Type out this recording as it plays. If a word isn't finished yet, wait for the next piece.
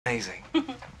Amazing.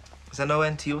 Is there no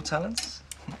end to your talents?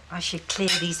 I should clear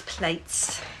these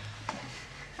plates.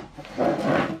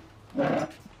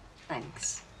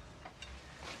 Thanks.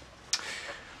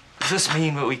 Does this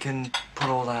mean that we can put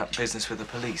all that business with the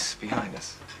police behind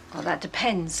us? Well, that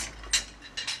depends.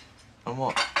 On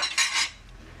what?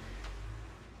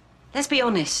 Let's be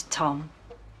honest, Tom.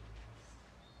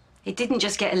 It didn't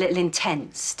just get a little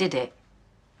intense, did it?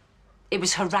 It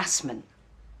was harassment.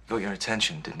 Got your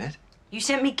attention, didn't it? You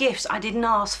sent me gifts I didn't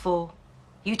ask for.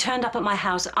 You turned up at my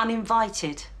house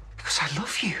uninvited. Because I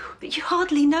love you. But you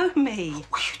hardly know me.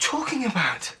 What are you talking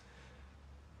about?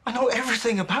 I know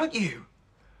everything about you.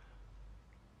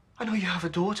 I know you have a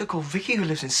daughter called Vicky who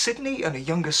lives in Sydney and a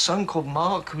younger son called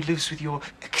Mark who lives with your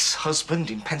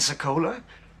ex-husband in Pensacola.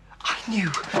 I knew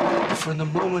from the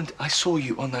moment I saw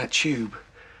you on that tube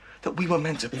that we were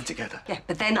meant to be together. Yeah,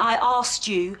 but then I asked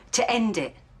you to end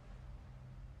it.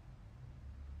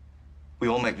 We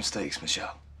all make mistakes,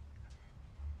 Michelle.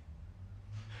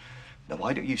 Now,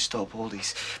 why don't you stop all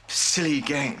these silly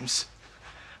games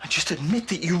and just admit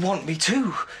that you want me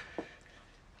too?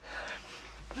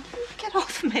 Get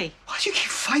off me. Why do you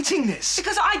keep fighting this?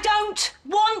 Because I don't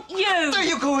want you. There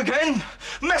you go again,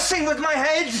 messing with my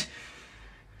head.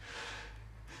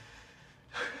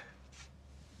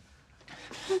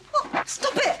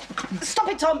 Stop it! Stop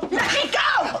it, Tom! Let me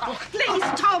go! Please,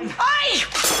 Tom!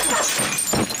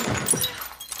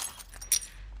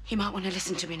 You might want to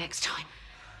listen to me next time.